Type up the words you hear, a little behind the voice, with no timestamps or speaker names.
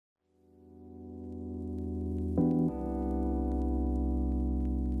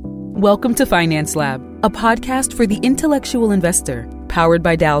Welcome to Finance Lab, a podcast for the intellectual investor, powered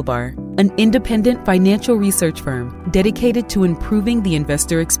by Dalbar, an independent financial research firm dedicated to improving the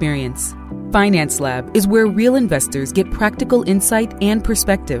investor experience. Finance Lab is where real investors get practical insight and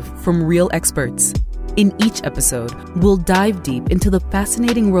perspective from real experts. In each episode, we'll dive deep into the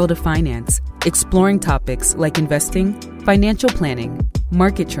fascinating world of finance, exploring topics like investing, financial planning,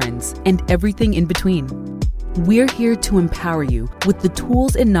 market trends, and everything in between. We're here to empower you with the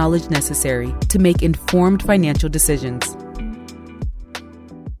tools and knowledge necessary to make informed financial decisions.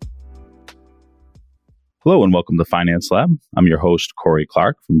 Hello and welcome to Finance Lab. I'm your host, Corey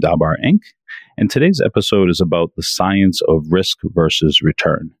Clark from Dalbar Inc. And today's episode is about the science of risk versus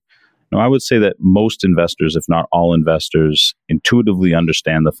return. Now, I would say that most investors, if not all investors, intuitively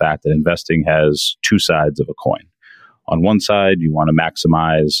understand the fact that investing has two sides of a coin. On one side, you want to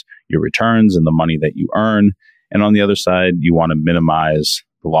maximize your returns and the money that you earn. And on the other side, you want to minimize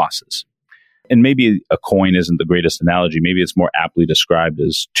the losses. And maybe a coin isn't the greatest analogy. Maybe it's more aptly described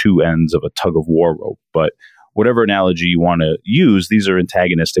as two ends of a tug of war rope. But whatever analogy you want to use, these are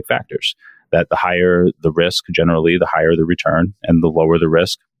antagonistic factors. That the higher the risk, generally, the higher the return. And the lower the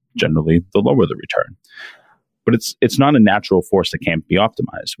risk, generally, the lower the return. But it's not a natural force that can't be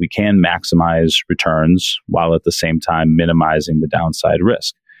optimized. We can maximize returns while at the same time minimizing the downside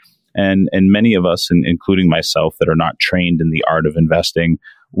risk. And many of us, including myself, that are not trained in the art of investing,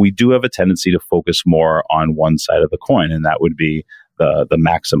 we do have a tendency to focus more on one side of the coin, and that would be the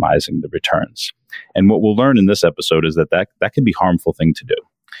maximizing the returns. And what we'll learn in this episode is that can be a harmful thing to do.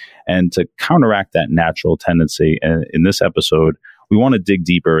 And to counteract that natural tendency, in this episode, we want to dig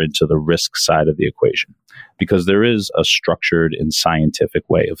deeper into the risk side of the equation, because there is a structured and scientific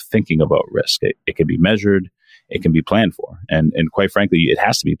way of thinking about risk. It can be measured, it can be planned for, and quite frankly, it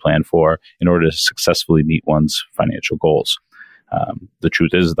has to be planned for in order to successfully meet one's financial goals. The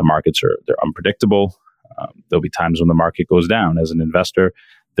truth is, the markets they're unpredictable. There'll be times when the market goes down. As an investor,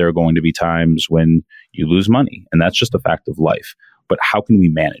 there are going to be times when you lose money, and that's just a fact of life. But how can we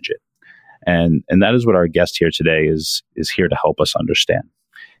manage it? And that is what our guest here today is here to help us understand.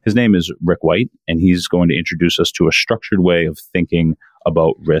 His name is Rick White, and he's going to introduce us to a structured way of thinking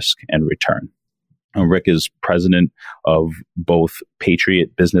about risk and return. And Rick is president of both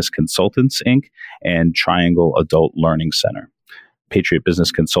Patriot Business Consultants, Inc. and Triangle Adult Learning Center. Patriot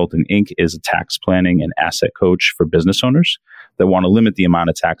Business Consultant, Inc. is a tax planning and asset coach for business owners that want to limit the amount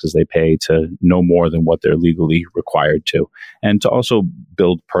of taxes they pay to no more than what they're legally required to, and to also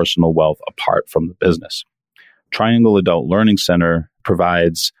build personal wealth apart from the business. Triangle Adult Learning Center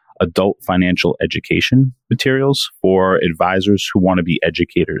provides adult financial education materials for advisors who want to be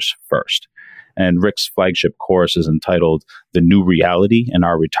educators first. And Rick's flagship course is entitled The New Reality in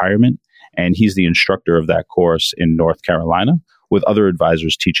Our Retirement, and he's the instructor of that course in North Carolina, with other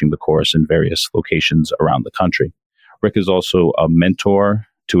advisors teaching the course in various locations around the country. Rick is also a mentor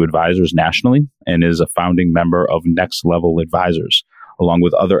to advisors nationally and is a founding member of Next Level Advisors, along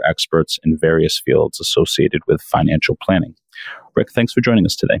with other experts in various fields associated with financial planning. Rick, thanks for joining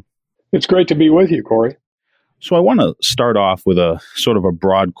us today. It's great to be with you, Corey. So I want to start off with a sort of a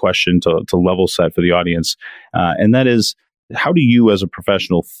broad question to level set for the audience, and that is, how do you as a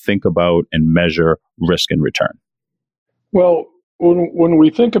professional think about and measure risk and return? Well, when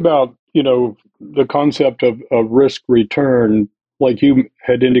we think about, the concept of risk return, like you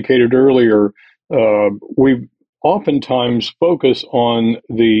had indicated earlier, we oftentimes focus on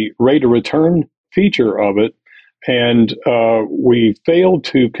the rate of return feature of it, and we fail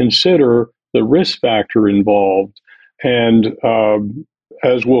to consider the risk factor involved. And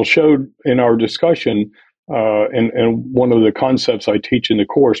as we'll show in our discussion, and one of the concepts I teach in the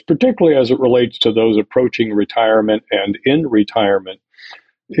course, particularly as it relates to those approaching retirement and in retirement,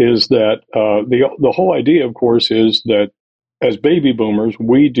 is that the whole idea, of course, is that as baby boomers,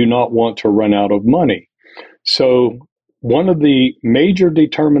 we do not want to run out of money. So one of the major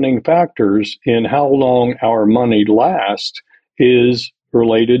determining factors in how long our money lasts is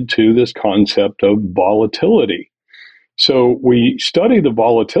related to this concept of volatility. So we study the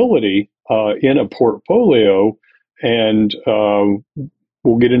volatility in a portfolio, and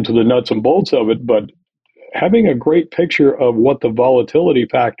we'll get into the nuts and bolts of it, but having a great picture of what the volatility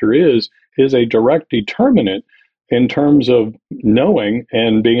factor is a direct determinant in terms of knowing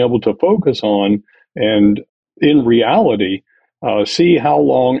and being able to focus on and in reality see how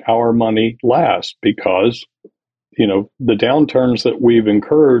long our money lasts, because the downturns that we've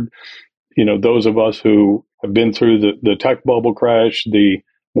incurred, those of us who have been through the tech bubble crash, the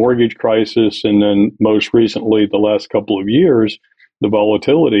mortgage crisis, and then most recently the last couple of years, the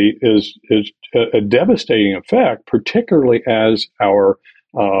volatility is a devastating effect, particularly as our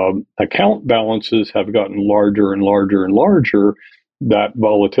account balances have gotten larger and larger and larger, that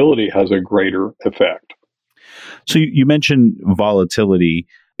volatility has a greater effect. So you mentioned volatility.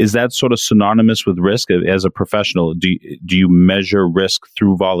 Is that sort of synonymous with risk? As a professional, do you measure risk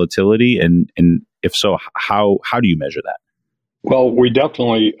through volatility? And if so, how do you measure that? Well, we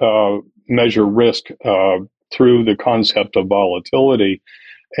definitely measure risk through the concept of volatility.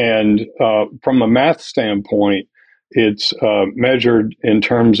 And from a math standpoint, it's measured in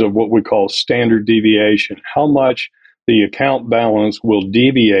terms of what we call standard deviation, how much the account balance will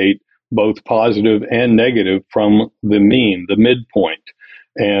deviate both positive and negative from the mean, the midpoint.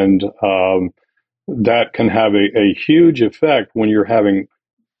 And that can have a huge effect when you're having,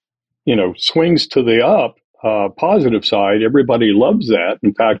 swings to the up, positive side. Everybody loves that.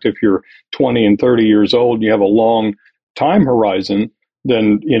 In fact, if you're 20 and 30 years old and you have a long time horizon,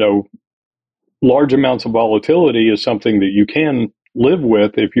 then, large amounts of volatility is something that you can live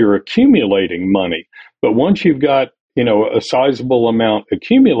with if you're accumulating money. But once you've got, a sizable amount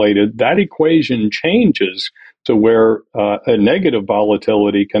accumulated, that equation changes to where a negative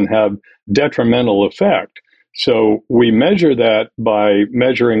volatility can have detrimental effect. So we measure that by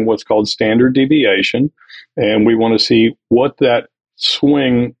measuring what's called standard deviation, and we want to see what that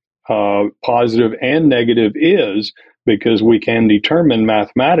swing, positive and negative, is, because we can determine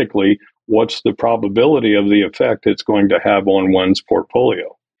mathematically what's the probability of the effect it's going to have on one's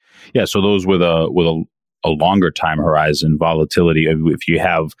portfolio. Yeah, so those with a longer time horizon, volatility, if you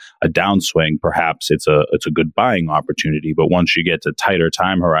have a downswing, perhaps it's a good buying opportunity. But once you get to tighter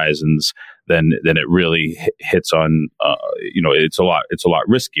time horizons, then it really hits on it's a lot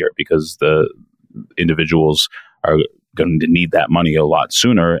riskier, because the individuals are going to need that money a lot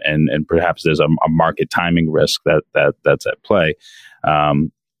sooner, and perhaps there's a market timing risk that's at play.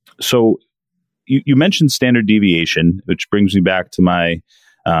 So you mentioned standard deviation, which brings me back to my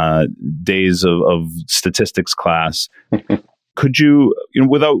days of statistics class. Could you,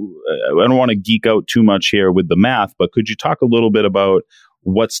 without, I don't want to geek out too much here with the math, but could you talk a little bit about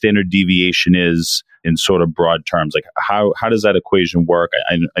what standard deviation is in sort of broad terms? Like how does that equation work?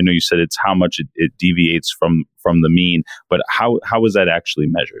 I know you said it's how much it deviates from the mean, but how is that actually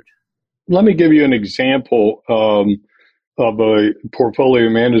measured? Let me give you an example of a portfolio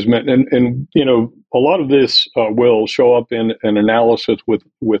management, and a lot of this will show up in an analysis with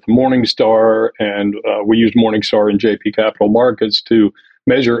Morningstar, and we use Morningstar and JP Capital Markets to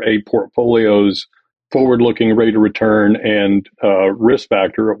measure a portfolio's forward-looking rate of return and risk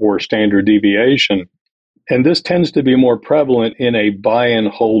factor, or standard deviation. And this tends to be more prevalent in a buy and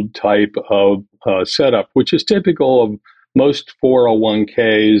hold type of setup, which is typical of most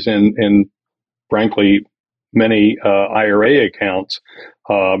 401ks and frankly, many IRA accounts,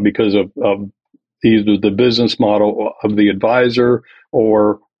 because of either the business model of the advisor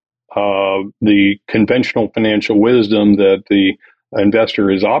or the conventional financial wisdom that the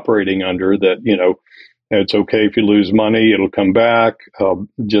investor is operating under, that, it's okay if you lose money, it'll come back,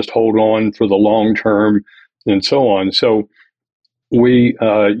 just hold on for the long term, and so on. So we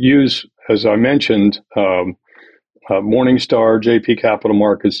use, as I mentioned, Morningstar, JP Capital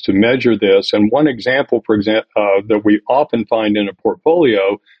Markets to measure this. And one example, for example, that we often find in a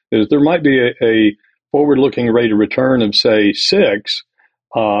portfolio is there might be a forward-looking rate of return of, say, 6,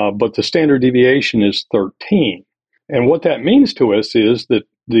 but the standard deviation is 13. And what that means to us is that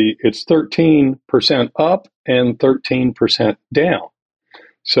it's 13% up and 13% down.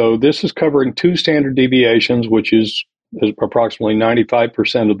 So this is covering two standard deviations, which is approximately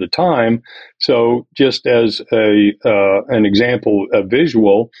 95% of the time. So just as an example, a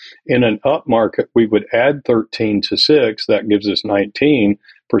visual, in an up market, we would add 13 to 6. That gives us 19%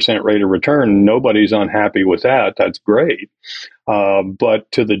 rate of return. Nobody's unhappy with that. That's great. But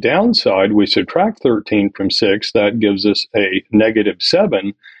to the downside, we subtract 13 from 6. That gives us a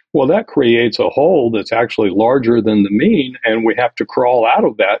 -7. Well, that creates a hole that's actually larger than the mean, and we have to crawl out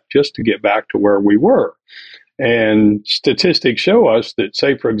of that just to get back to where we were. And statistics show us that,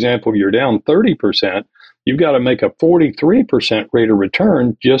 say, for example, you're down 30%, you've got to make a 43% rate of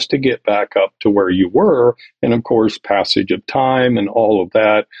return just to get back up to where you were. And of course, passage of time and all of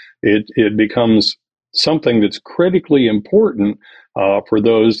that, it becomes something that's critically important for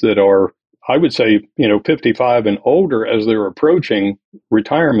those that are, I would say, 55 and older, as they're approaching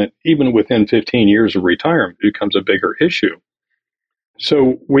retirement. Even within 15 years of retirement, it becomes a bigger issue.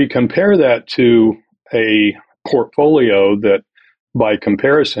 So we compare that to a portfolio that, by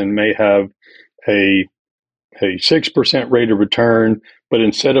comparison, may have a 6% rate of return, but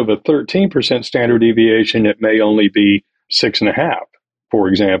instead of a 13% standard deviation, it may only be 6.5, for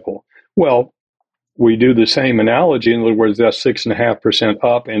example. Well, we do the same analogy. In other words, that's 6.5%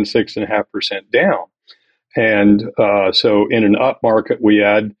 up and 6.5% down. And so in an up market, we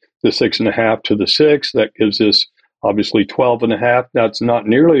add the 6.5 to the 6. That gives us obviously 12.5. That's not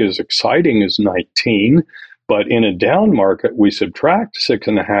nearly as exciting as 19. But in a down market, we subtract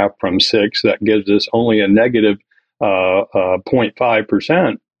 6.5 from 6. That gives us only a negative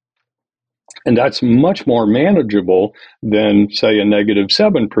 0.5%. And that's much more manageable than, say, a negative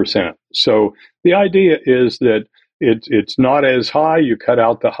 7%. So the idea is that it's not as high. You cut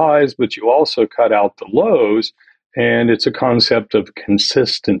out the highs, but you also cut out the lows. And it's a concept of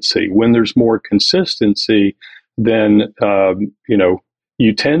consistency. When there's more consistency, then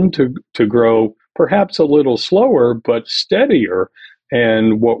you tend to grow perhaps a little slower, but steadier.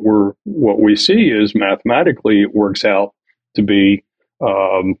 And what we see is mathematically it works out to be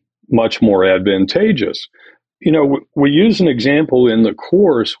much more advantageous. We use an example in the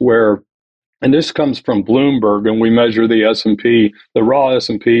course where, and this comes from Bloomberg, and we measure the S&P, the raw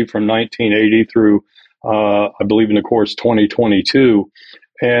S&P from 1980 through, I believe in the course, 2022.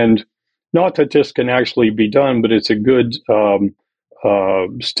 And not that this can actually be done, but it's a good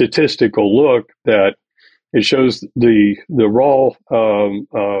statistical look that it shows the raw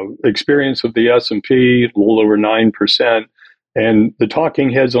experience of the S&P, a little over 9%. And the talking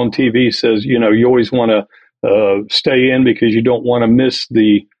heads on TV says, you always want to stay in because you don't want to miss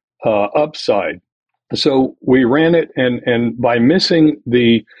the upside. So we ran it, and by missing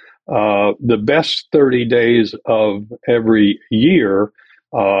the best 30 days of every year,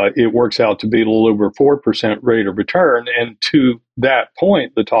 it works out to be a little over 4% rate of return. And to that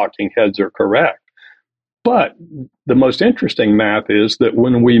point, the talking heads are correct. But the most interesting math is that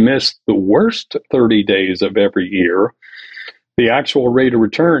when we miss the worst 30 days of every year, the actual rate of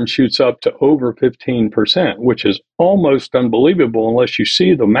return shoots up to over 15%, which is almost unbelievable unless you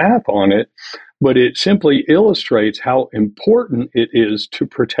see the math on it. But it simply illustrates how important it is to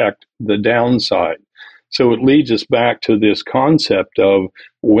protect the downside. So it leads us back to this concept of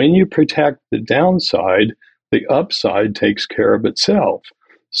when you protect the downside, the upside takes care of itself.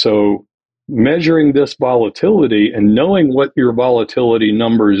 So measuring this volatility and knowing what your volatility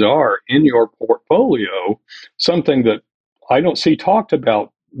numbers are in your portfolio, something that I don't see talked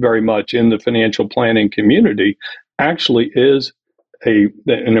about very much in the financial planning community, actually is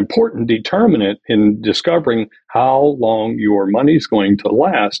an important determinant in discovering how long your money's going to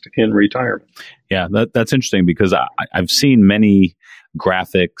last in retirement. Yeah, that's interesting because I've seen many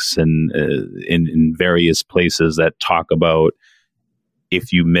graphics and in various places that talk about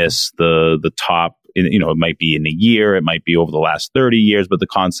if you miss the top, it might be in a year, it might be over the last 30 years, but the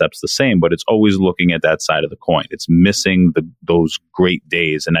concept's the same. But it's always looking at that side of the coin. It's missing those great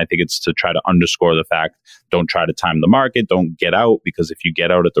days. And I think it's to try to underscore the fact, don't try to time the market, don't get out, because if you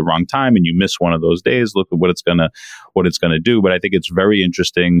get out at the wrong time and you miss one of those days, look at what it's gonna do. But I think it's very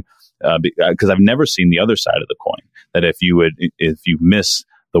interesting because I've never seen the other side of the coin, that if you miss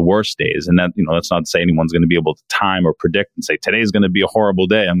the worst days, and that, that's not to say anyone's going to be able to time or predict and say today's going to be a horrible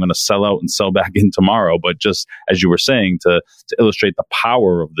day, I'm going to sell out and sell back in tomorrow. But just as you were saying, to illustrate the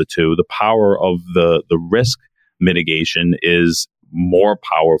power of the two, the power of the risk mitigation is more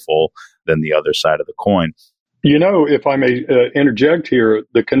powerful than the other side of the coin. If I may interject here,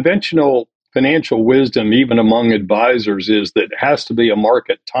 the conventional financial wisdom, even among advisors, is that it has to be a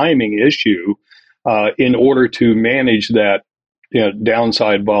market timing issue in order to manage that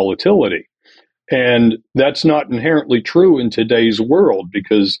downside volatility. And that's not inherently true in today's world,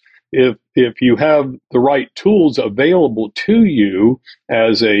 because if you have the right tools available to you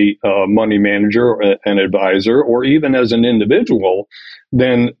as a money manager, or an advisor, or even as an individual,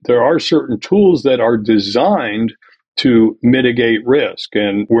 then there are certain tools that are designed to mitigate risk.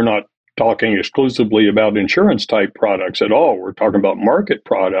 And we're not talking exclusively about insurance type products at all. We're talking about market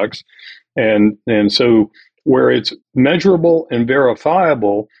products. And so where it's measurable and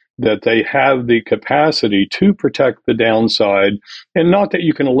verifiable that they have the capacity to protect the downside, and not that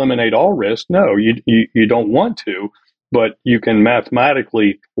you can eliminate all risk. No, you don't want to, but you can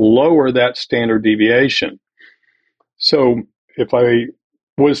mathematically lower that standard deviation. So if I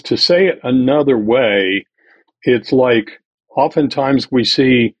was to say it another way, it's like oftentimes we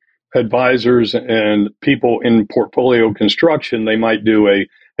see advisors and people in portfolio construction, they might do a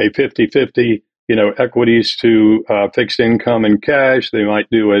 50-50, equities to fixed income and cash. They might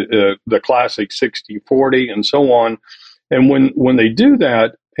do the classic 60-40 and so on. And when they do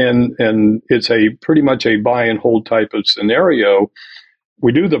that, and it's pretty much a buy and hold type of scenario,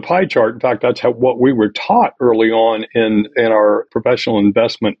 we do the pie chart. In fact, that's what we were taught early on in our professional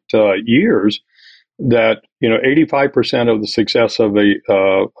investment years. that 85% of the success of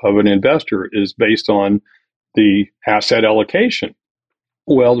an investor is based on the asset allocation.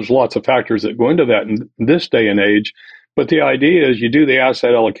 Well, there's lots of factors that go into that in this day and age, but the idea is you do the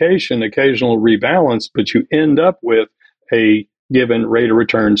asset allocation, occasional rebalance, but you end up with a given rate of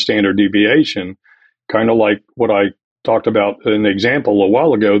return standard deviation, kind of like what I talked about in an example a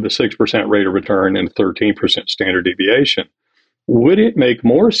while ago, the 6% rate of return and 13% standard deviation. Would it make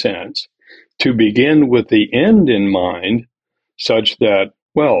more sense to begin with the end in mind, such that,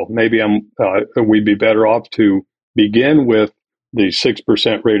 well, maybe we'd be better off to begin with the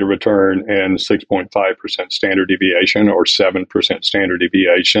 6% rate of return and 6.5% standard deviation or 7% standard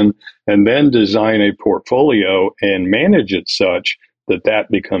deviation, and then design a portfolio and manage it such that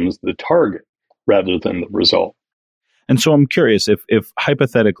that becomes the target rather than the result. And so I'm curious if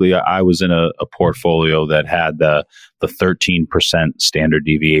hypothetically I was in a portfolio that had the 13% standard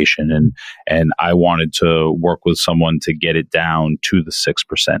deviation and I wanted to work with someone to get it down to the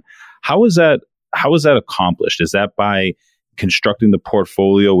 6%. How is that accomplished? Is that by constructing the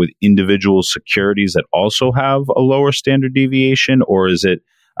portfolio with individual securities that also have a lower standard deviation, or is it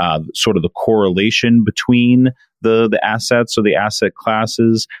sort of the correlation between the assets or the asset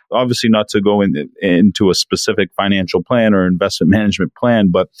classes? Obviously, not to go into a specific financial plan or investment management plan,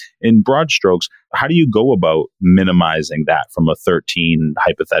 but in broad strokes, how do you go about minimizing that from a 13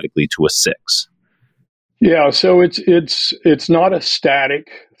 hypothetically to a 6? Yeah, so it's not a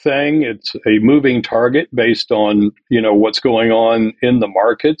static thing. It's a moving target based on what's going on in the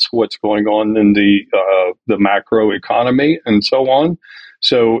markets, what's going on in the macro economy, and so on.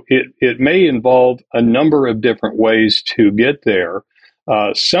 So it may involve a number of different ways to get there.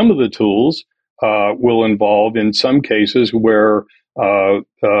 Some of the tools will involve, in some cases, where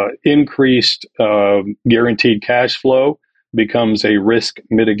increased guaranteed cash flow becomes a risk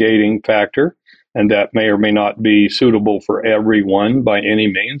mitigating factor. And that may or may not be suitable for everyone by any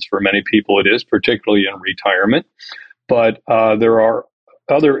means. For many people it is, particularly in retirement. But there are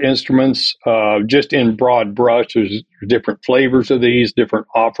other instruments, just in broad brush, there's different flavors of these, different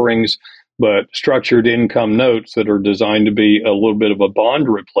offerings, but structured income notes that are designed to be a little bit of a bond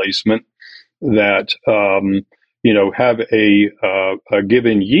replacement that, have a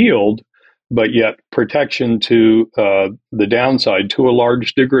given yield, but yet protection to the downside to a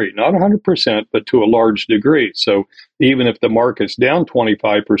large degree. Not 100%, but to a large degree. So even if the market's down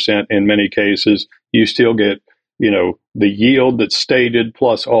 25% in many cases, you still get, the yield that's stated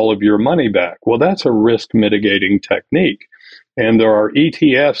plus all of your money back. Well, that's a risk mitigating technique. And there are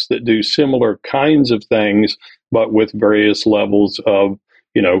ETFs that do similar kinds of things, but with various levels of,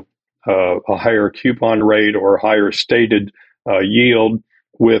 a higher coupon rate or higher stated yield,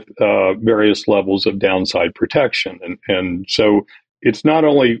 with various levels of downside protection. And so it's not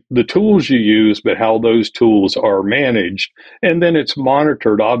only the tools you use, but how those tools are managed. And then it's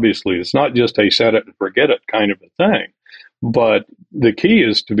monitored, obviously. It's not just a set it and forget it kind of a thing. But the key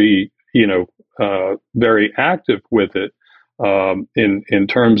is to be, very active with it in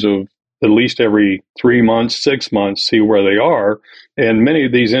terms of at least every 3 months, 6 months, see where they are. And many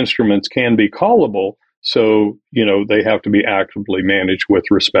of these instruments can be callable. So, they have to be actively managed with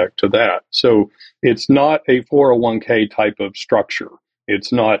respect to that. So it's not a 401k type of structure.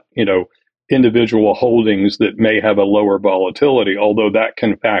 It's not, individual holdings that may have a lower volatility, although that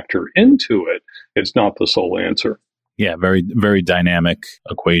can factor into it. It's not the sole answer. Yeah, very, very dynamic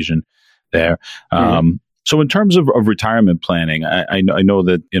equation there. So in terms of retirement planning, I know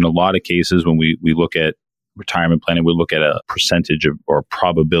that in a lot of cases when we look at retirement planning, we look at a percentage of or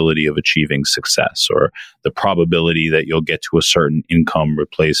probability of achieving success, or the probability that you'll get to a certain income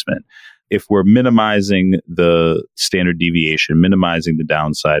replacement. If we're minimizing the standard deviation, minimizing the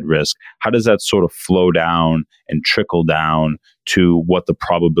downside risk, how does that sort of flow down and trickle down to what the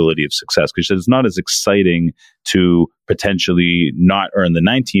probability of success? Because it's not as exciting to potentially not earn the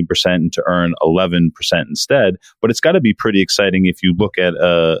 19% and to earn 11% instead, but it's got to be pretty exciting if you look at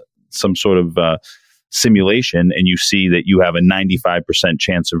some sort of simulation and you see that you have a 95%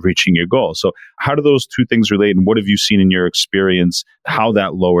 chance of reaching your goal. So how do those two things relate, and what have you seen in your experience, how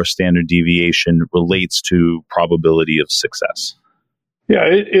that lower standard deviation relates to probability of success? Yeah,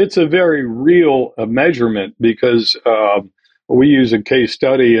 it's a very real measurement because we use a case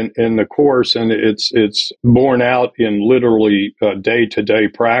study in the course, and it's borne out in literally day-to-day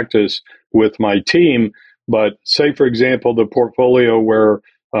practice with my team. But say, for example, the portfolio where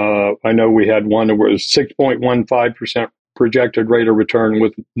I know we had one that was 6.15% projected rate of return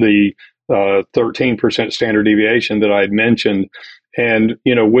with the 13% standard deviation that I had mentioned. And,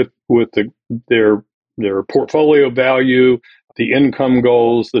 with their portfolio value, the income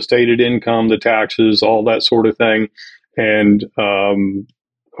goals, the stated income, the taxes, all that sort of thing. And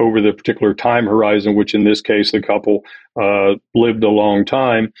over the particular time horizon, which in this case, the couple lived a long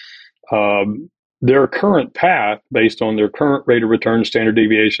time, their current path, based on their current rate of return standard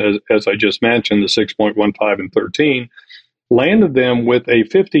deviation, as I just mentioned, the 6.15 and 13, landed them with a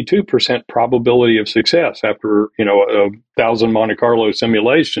 52% probability of success after 1,000 Monte Carlo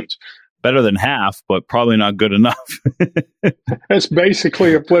simulations. Better than half, but probably not good enough. It's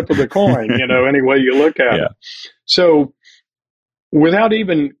basically a flip of the coin, any way you look at it. So without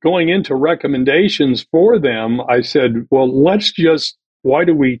even going into recommendations for them, I said, well, why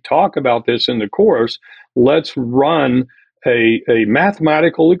do we talk about this in the course? Let's run a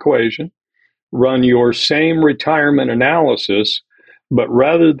mathematical equation, run your same retirement analysis, but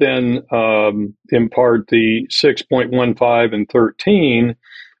rather than impart the 6.15 and 13,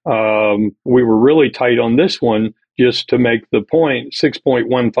 we were really tight on this one just to make the point,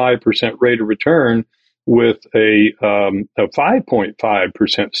 6.15% rate of return with a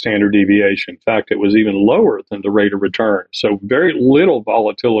 5.5% standard deviation. In fact, it was even lower than the rate of return. So very little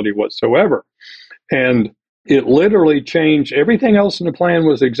volatility whatsoever. And it literally changed. Everything else in the plan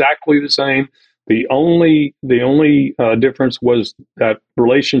was exactly the same. The only difference was that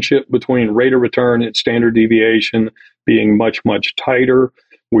relationship between rate of return and standard deviation being much, much tighter.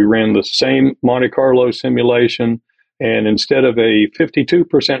 We ran the same Monte Carlo simulation, and instead of a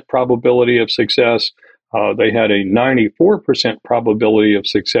 52% probability of success, they had a 94% probability of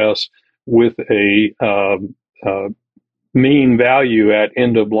success with a mean value at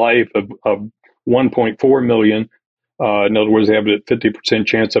end of life of 1.4 million. In other words, they have a 50%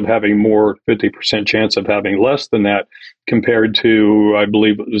 chance of having more, 50% chance of having less than that, compared to, I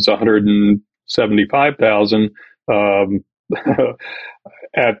believe it was 175,000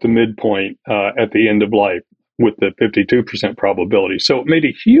 at the midpoint at the end of life, with the 52% probability. So it made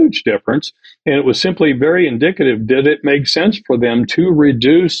a huge difference, and it was simply very indicative. Did it make sense for them to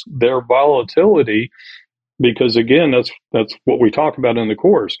reduce their volatility? Because again, that's what we talk about in the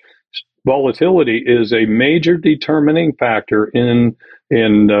course. Volatility is a major determining factor in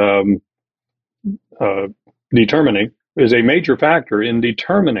determining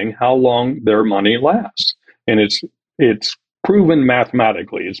how long their money lasts, and it's proven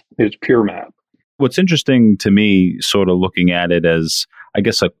mathematically. It's pure math. What's interesting to me, sort of looking at it as, I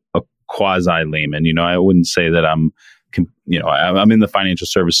guess, a quasi layman, I wouldn't say that I'm in the financial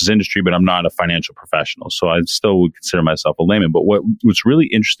services industry, but I'm not a financial professional. So I still would consider myself a layman. But what's really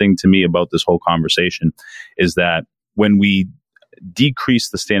interesting to me about this whole conversation is that when we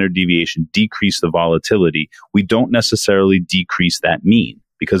decrease the standard deviation, decrease the volatility, we don't necessarily decrease that mean.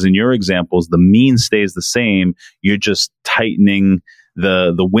 Because in your examples, the mean stays the same. You're just tightening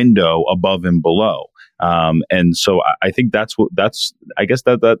the window above and below. And so I think that's what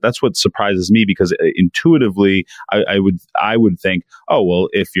surprises me, because intuitively I would think, oh, well,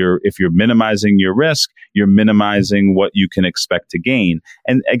 if you're minimizing your risk, you're minimizing what you can expect to gain.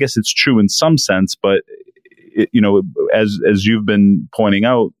 And I guess it's true in some sense, but as you've been pointing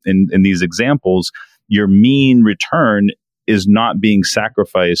out in these examples, your mean return is not being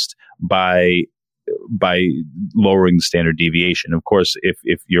sacrificed by lowering the standard deviation. Of course,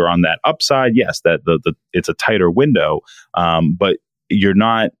 if you're on that upside, yes, that it's a tighter window, but you're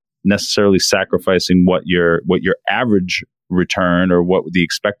not necessarily sacrificing what your average return or what the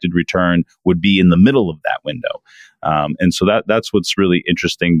expected return would be in the middle of that window. And so that's what's really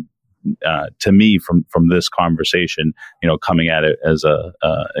interesting to me from this conversation, coming at it as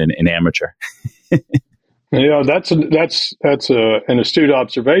an amateur. Yeah, that's an astute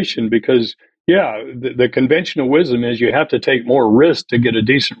observation, because the conventional wisdom is you have to take more risk to get a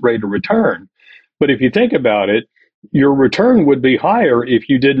decent rate of return. But if you think about it, your return would be higher if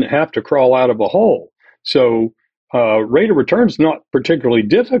you didn't have to crawl out of a hole. So rate of return is not particularly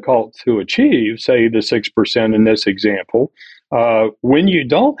difficult to achieve, say the 6% in this example, when you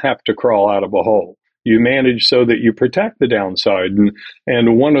don't have to crawl out of a hole. You manage so that you protect the downside.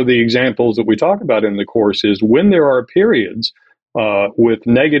 And one of the examples that we talk about in the course is when there are periods with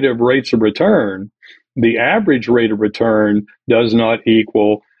negative rates of return, the average rate of return does not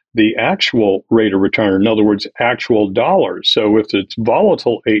equal the actual rate of return. In other words, actual dollars. So if it's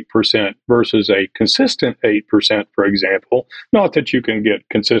volatile 8% versus a consistent 8%, for example, not that you can get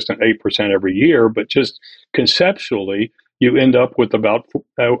consistent 8% every year, but just conceptually, you end up with about,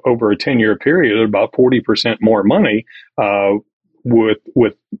 over a 10-year period, about 40% more money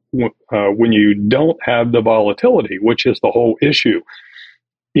when you don't have the volatility, which is the whole issue.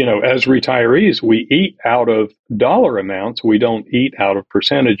 As retirees, we eat out of dollar amounts. We don't eat out of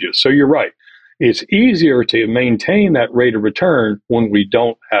percentages. So you're right. it's easier to maintain that rate of return when we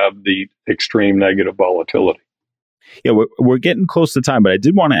don't have the extreme negative volatility. Yeah, we're getting close to time, but I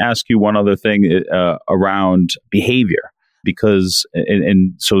did want to ask you one other thing around behavior, because,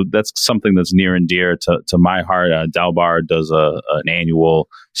 and so that's something that's near and dear to my heart. Dalbar does an annual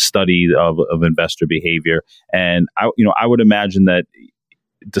study of investor behavior. And I would imagine that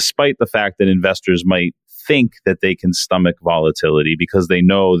despite the fact that investors might think that they can stomach volatility because they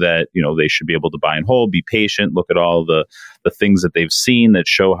know that, they should be able to buy and hold, be patient, look at all the things that they've seen that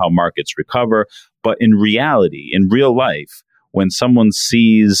show how markets recover. But in reality, in real life, when someone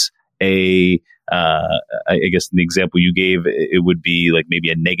sees I guess the example you gave, it would be like maybe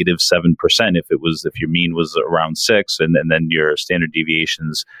a negative 7% if your mean was around 6 and then your standard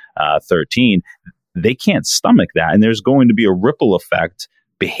deviation's 13, they can't stomach that. And there's going to be a ripple effect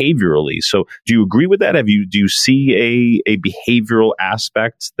behaviorally. So do you agree with that? Do you see a behavioral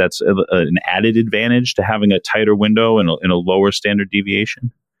aspect that's an added advantage to having a tighter window and a lower standard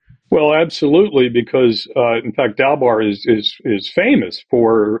deviation? Well, absolutely, because in fact, Dalbar is famous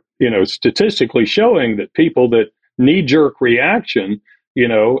for statistically showing that people that knee-jerk reaction,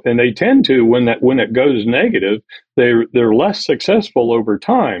 and they tend to when it goes negative, they're less successful over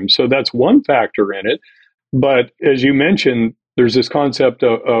time. So that's one factor in it. But as you mentioned, there's this concept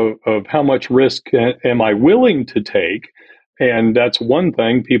of how much risk am I willing to take, and that's one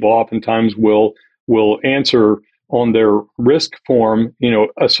thing people oftentimes will answer on their risk form,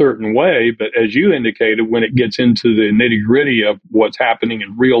 a certain way. But as you indicated, when it gets into the nitty-gritty of what's happening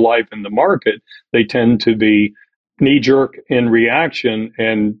in real life in the market, they tend to be knee-jerk in reaction.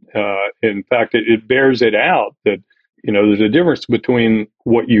 And in fact, it bears it out that, there's a difference between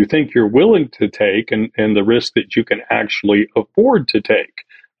what you think you're willing to take and the risk that you can actually afford to take.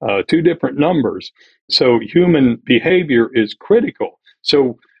 Two different numbers. So human behavior is critical.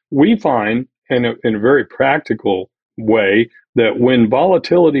 So we find in a very practical way that when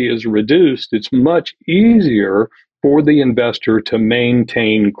volatility is reduced, it's much easier for the investor to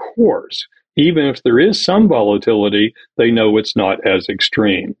maintain course. Even if there is some volatility, they know it's not as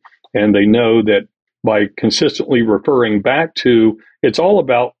extreme. And they know that by consistently referring back to, it's all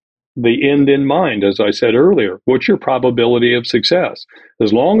about the end in mind, as I said earlier. What's your probability of success?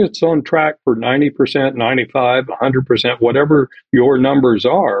 As long as it's on track for 90%, 95, 100%, whatever your numbers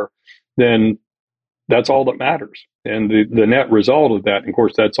are, then that's all that matters. And the net result of that, and of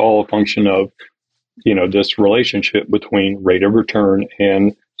course, that's all a function of, this relationship between rate of return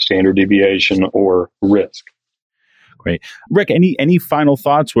and standard deviation or risk. Great. Rick, any final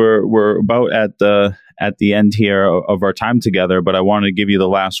thoughts? We're about at the end here of our time together, but I want to give you the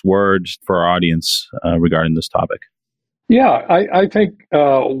last word for our audience regarding this topic. Yeah, I think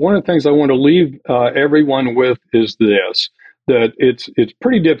one of the things I want to leave everyone with is this, that it's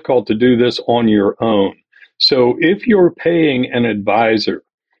pretty difficult to do this on your own. So if you're paying an advisor,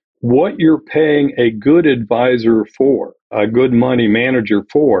 what you're paying a good advisor for, a good money manager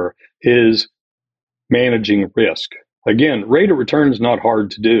for, is managing risk. Again, rate of return is not hard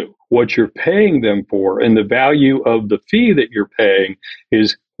to do. What you're paying them for and the value of the fee that you're paying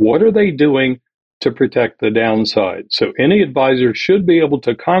is what are they doing to protect the downside. So any advisor should be able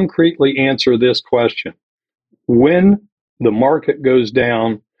to concretely answer this question. When the market goes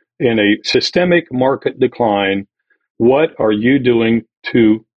down in a systemic market decline, what are you doing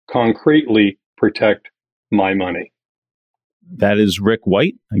to concretely protect my money? That is Rick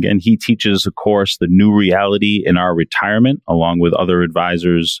White. Again, he teaches a course, The New Reality in Our Retirement, along with other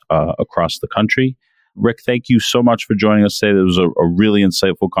advisors across the country. Rick, thank you so much for joining us today. It was a really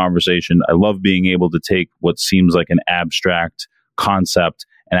insightful conversation. I love being able to take what seems like an abstract concept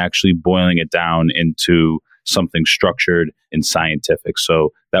and actually boiling it down into something structured and scientific.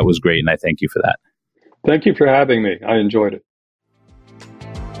 So that was great, and I thank you for that. Thank you for having me. I enjoyed it.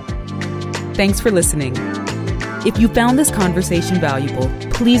 Thanks for listening. If you found this conversation valuable,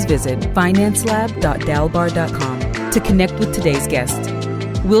 please visit financelab.dalbar.com to connect with today's guest.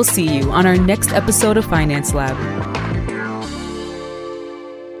 We'll see you on our next episode of Finance Lab.